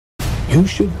You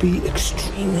should be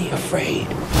extremely afraid.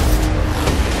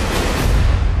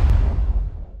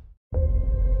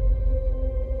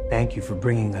 Thank you for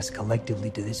bringing us collectively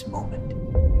to this moment.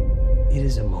 It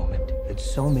is a moment that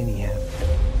so many have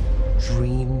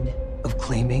dreamed of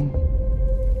claiming.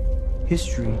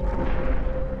 History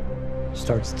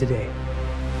starts today.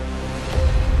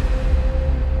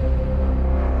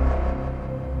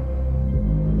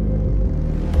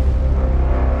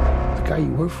 The guy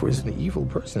you work for is an evil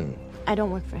person. I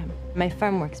don't work for him. My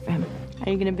firm works for him.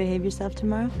 Are you gonna behave yourself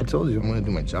tomorrow? I told you I'm gonna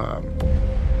do my job.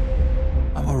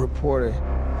 I'm a reporter.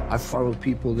 I follow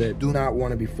people that do not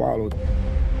want to be followed.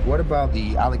 What about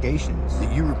the allegations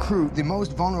that you recruit the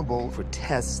most vulnerable for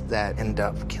tests that end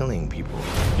up killing people?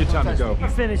 Your time to go. You're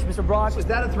finished, Mr. Brock. Was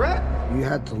that a threat? You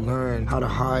had to learn how to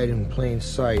hide in plain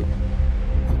sight.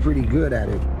 I'm pretty good at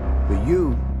it. But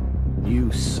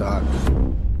you suck.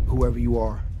 Whoever you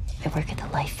are. I work at the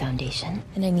Life Foundation,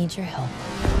 and I need your help.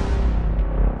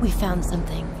 We found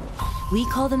something. We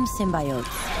call them symbiotes.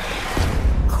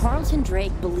 Carlton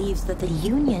Drake believes that the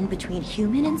union between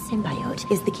human and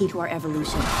symbiote is the key to our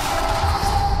evolution.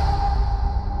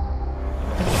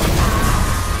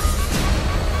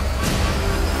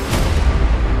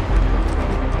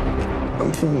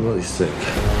 I'm feeling really sick.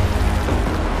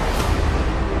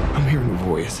 I'm hearing a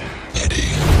voice. Eddie.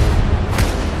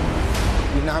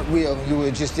 You're not real. You were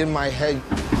just in my head.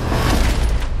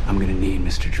 I'm gonna need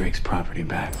Mr. Drake's property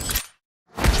back.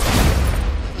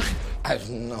 I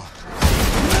don't know.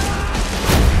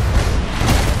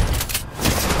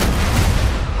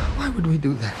 Why would we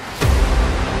do that?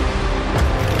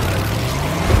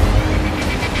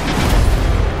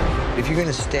 If you're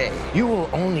gonna stay, you will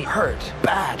only hurt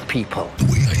bad people. The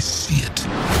way I see it,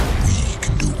 we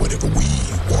can do whatever we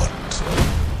want.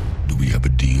 Do we have a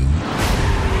deal?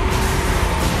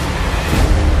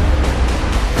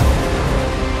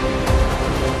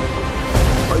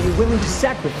 Are you willing to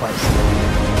sacrifice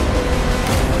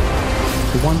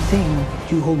the one thing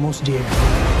you hold most dear?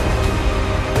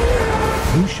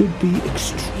 You should be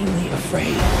extremely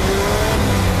afraid.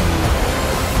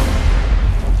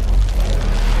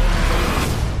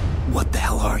 What the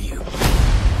hell are you?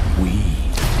 We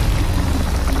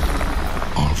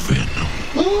are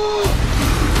Venom.